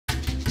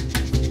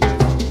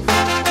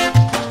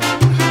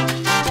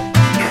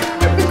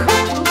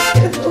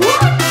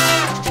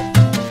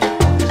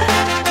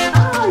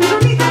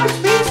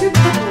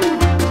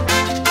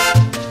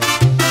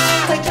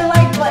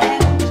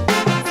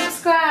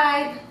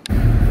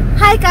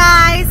Hi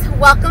guys,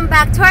 welcome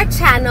back to our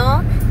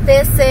channel.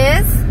 This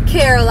is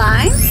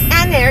Caroline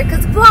and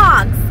Erica's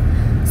Vlogs.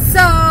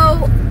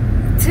 So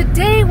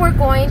today we're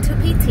going to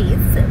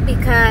PT's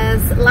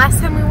because last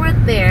time we were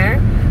there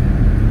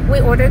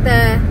we ordered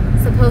the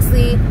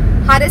supposedly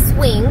hottest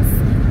wings,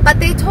 but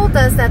they told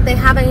us that they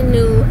have a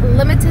new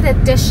limited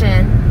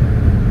edition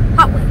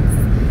hot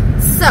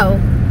wings. So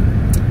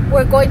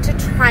we're going to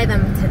try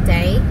them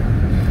today,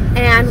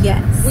 and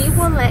yes, we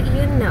will let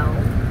you know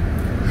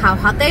how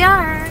hot they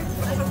are.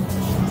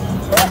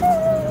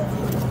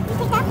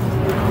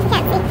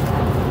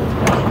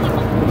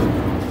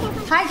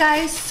 Hi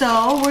guys,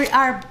 so we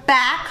are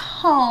back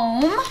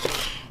home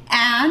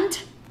and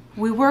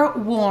we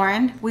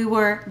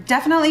were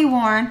definitely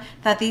warned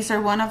that these are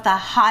one of the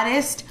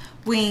hottest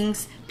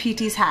wings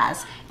PT's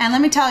has. And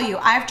let me tell you,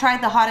 I've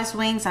tried the hottest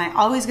wings and I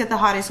always get the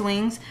hottest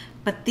wings,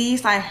 but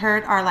these I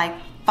heard are like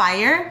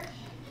fire.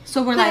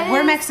 So we're like,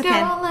 we're Mexican.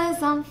 This girl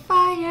is on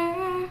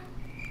fire.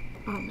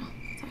 Oh no.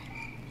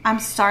 I'm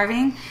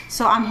starving,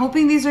 so I'm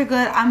hoping these are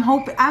good. I'm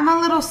a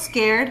little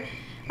scared.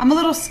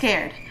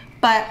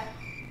 But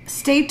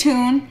stay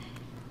tuned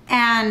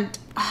and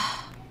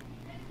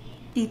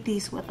eat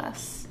these with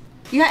us.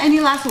 You got any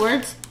last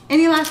words?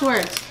 Any last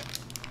words?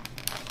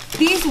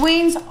 These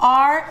wings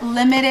are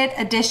limited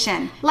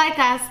edition. Like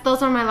us,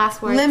 those are my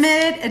last words.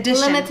 Limited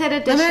edition. Limited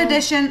edition. Limited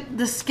edition.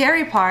 The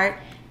scary part,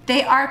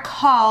 they are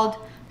called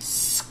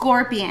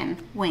scorpion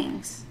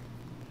wings.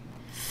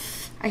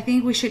 I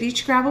think we should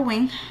each grab a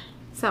wing.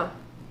 So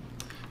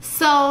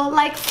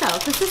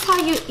this is how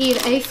you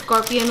eat a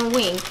scorpion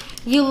wing.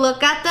 You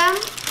look at them,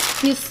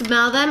 you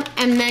smell them,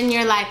 and then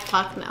you're like,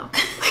 fuck no.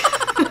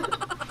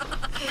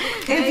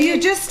 If you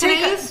just take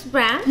Can I use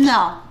ranch?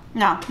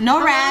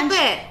 No ranch.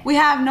 Bit. We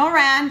have no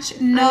ranch.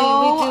 No,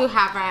 I mean, we do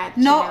have ranch.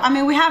 No, you know. I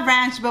mean we have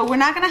ranch, but we're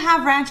not gonna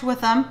have ranch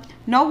with them.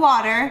 No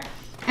water,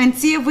 and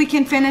see if we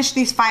can finish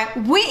these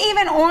 5. We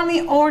even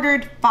only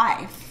ordered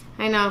 5.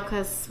 I know,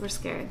 because we're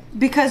scared.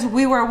 Because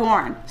we were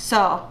warned.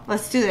 So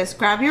let's do this.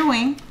 Grab your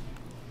wing.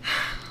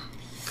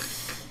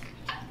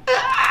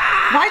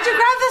 Why'd you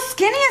grab the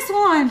skinniest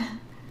one?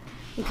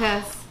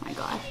 Because, Oh my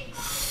God.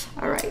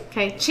 All right.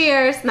 okay,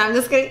 cheers. No, I'm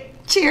just kidding.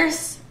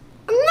 Cheers.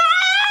 No,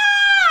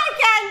 I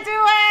can't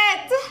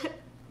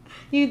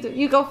do it.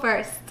 You go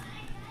first.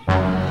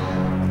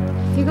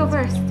 You go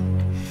first.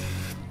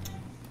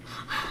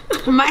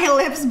 My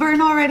lips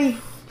burn already.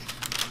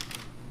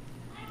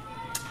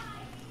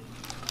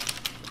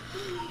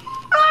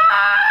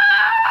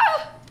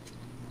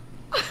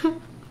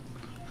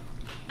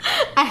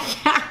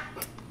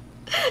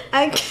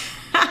 I can't.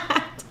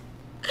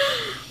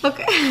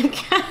 Okay, I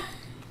can't.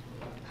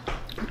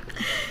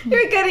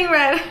 You're getting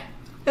red.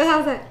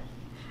 How's it?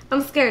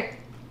 I'm scared.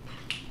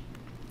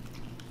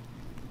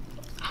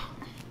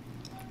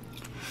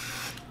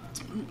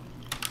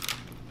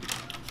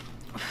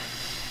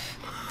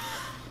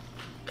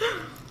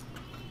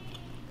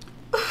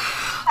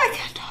 I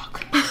can't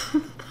talk.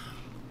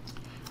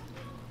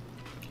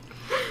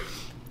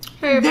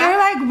 They're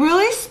like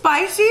really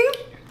spicy,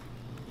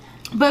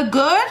 but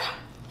good.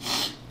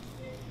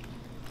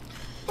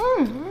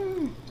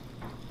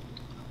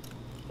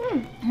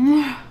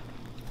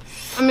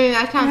 I mean,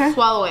 I can't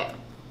swallow it.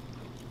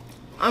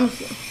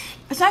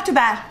 It's not too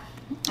bad.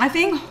 I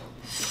think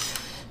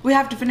we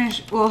have to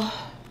finish. Well,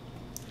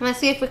 Let's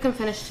see if we can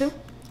finish too.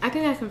 I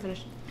think I can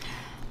finish.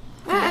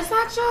 Yeah, it's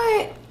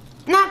actually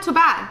not too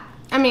bad.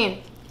 I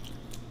mean,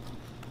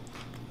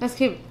 let's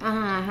keep.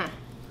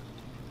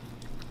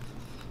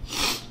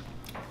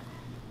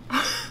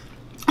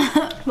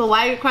 But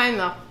why are you crying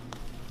though?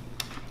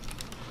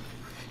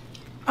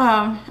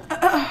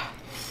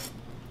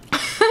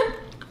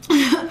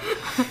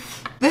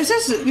 This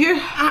is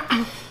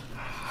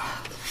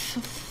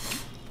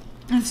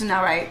it's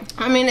not right.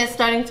 I mean, it's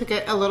starting to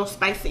get a little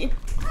spicy.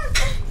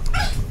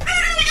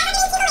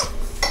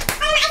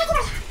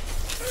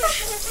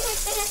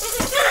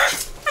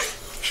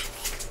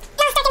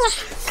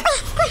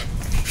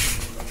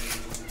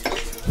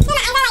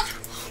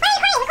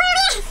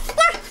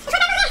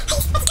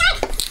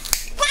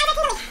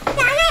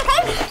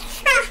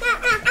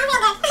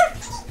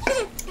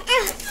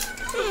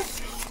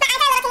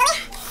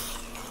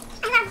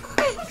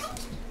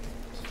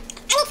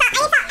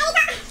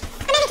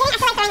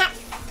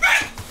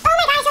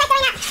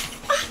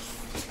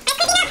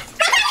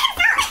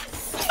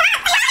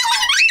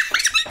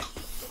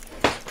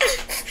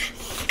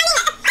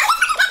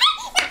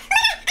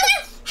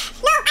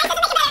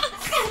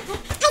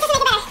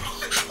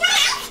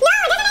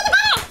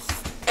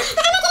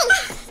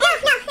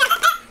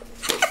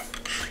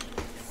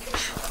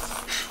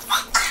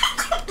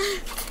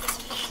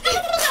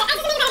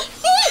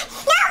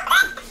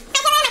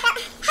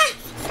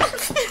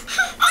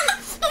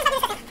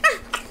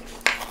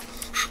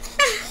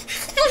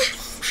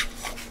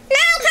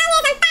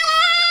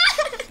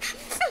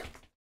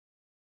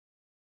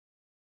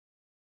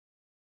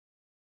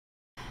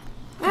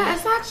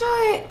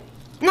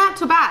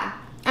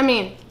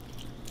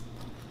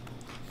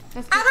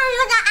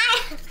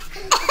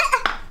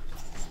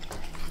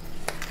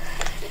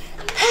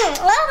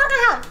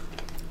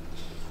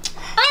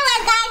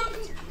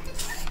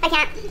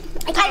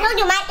 told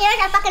you, my ears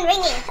are fucking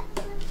ringing.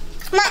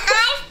 My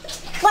eyes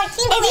were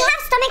tingling. If you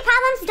have stomach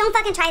problems, don't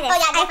fucking try this. Oh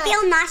yeah, definitely. I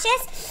feel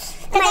nauseous.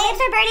 My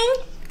lips are burning.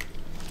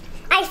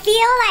 I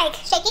feel like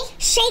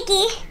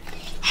shaky.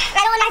 I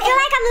feel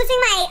like I'm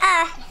losing my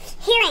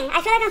hearing. I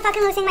feel like I'm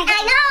fucking losing my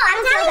hearing. I know. I'm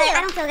telling you.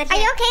 I don't feel good. Are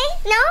you okay?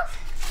 No?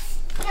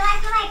 No, I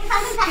feel like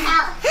something's coming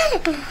out.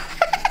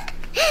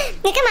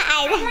 Look at my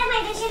eyes. I feel like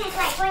my vision is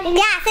like going.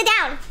 Yeah, sit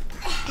down.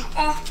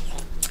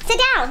 Sit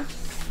down.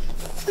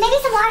 Maybe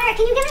some water.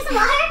 Can you give her some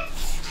water?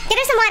 Give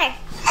her some water.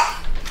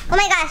 Oh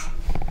my gosh.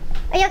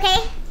 Are you okay?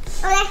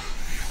 Over there?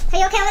 Are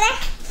you okay over there?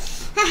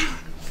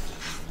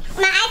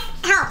 My eyes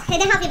help. It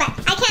didn't help you, but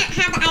I can't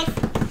have the ice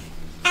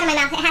out of my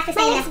mouth. It has to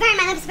stay in there.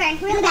 My lips burn.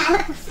 Really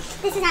bad.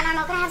 This is not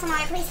normal. Can I have some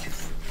water, please?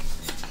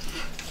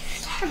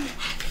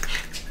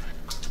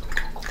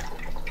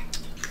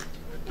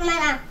 Oh my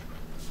god.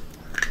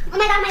 Oh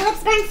my god, my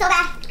lips burn so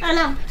bad. I don't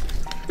know.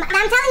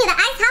 I'm telling you, the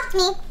ice helped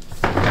me.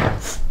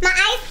 My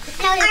eyes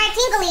are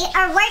tingly,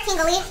 or were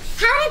tingly.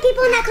 How did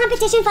people in that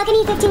competition fucking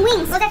eat 15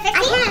 wings? Was it 15?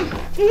 I can.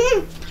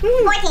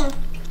 14.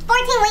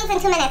 14 wings in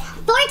 2 minutes.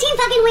 14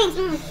 fucking wings.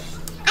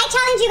 I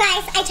challenge you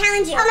guys. I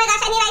challenge you. Oh my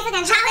gosh, I need ice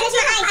again. Challenge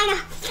you guys. I know.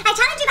 I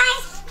challenge you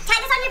guys. Tag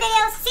this on your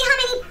videos. See how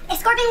many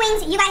scorpion wings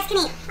you guys can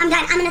eat. I'm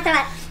done. I'm gonna throw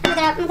up. I'm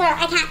gonna throw up.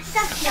 I can't.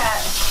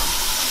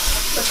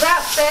 What's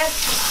up, sis?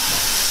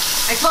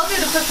 I told you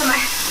to put some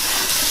ice.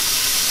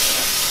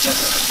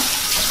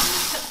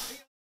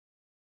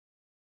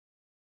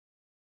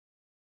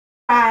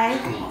 Try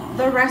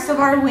the rest of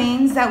our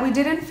wings that we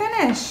didn't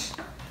finish.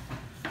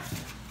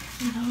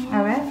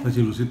 A ver. Está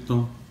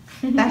chilosito.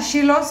 ¿Está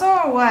chiloso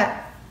or what?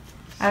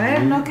 A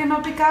ver, ¿no que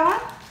no picaba?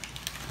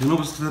 No,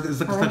 pues esta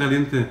que está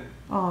caliente.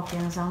 Oh, ok,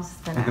 nos vamos a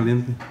Está esperar.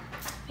 caliente.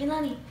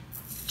 Milani.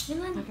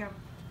 Okay.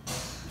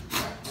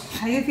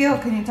 How you feel?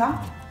 Can you talk?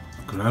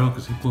 Claro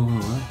que sí puedo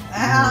hablar.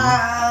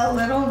 A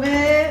little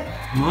bit.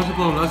 No, sí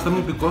puedo hablar, están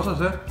muy picosas,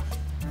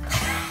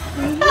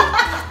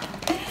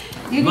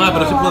 You No, need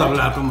pero sí more puedo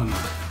water. hablar, toma.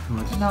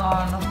 No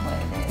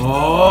puede.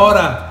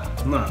 ¡Ahora!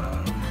 No.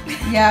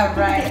 Yeah,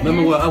 right.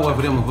 Dame agua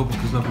fría mejor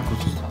porque está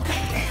picoso.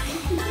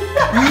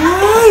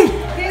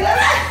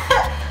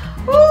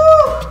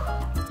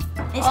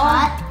 It's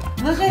hot.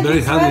 Look at Very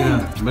he's handy, sweating.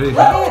 yeah. Very Look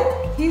handy.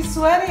 at he's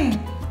sweating.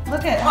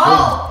 Look at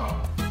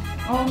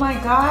Oh my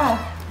god.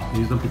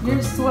 Y está You're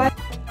picoso. sweating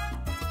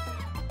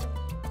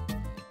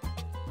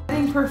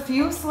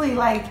profusely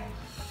like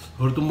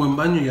Ahorita un buen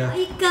baño y ya.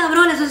 Ay,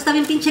 cabrón, eso está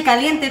bien pinche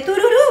caliente.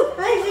 ¡Tururú!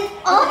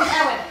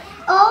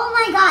 Oh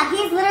my god,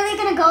 he's literally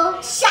gonna go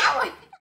shower.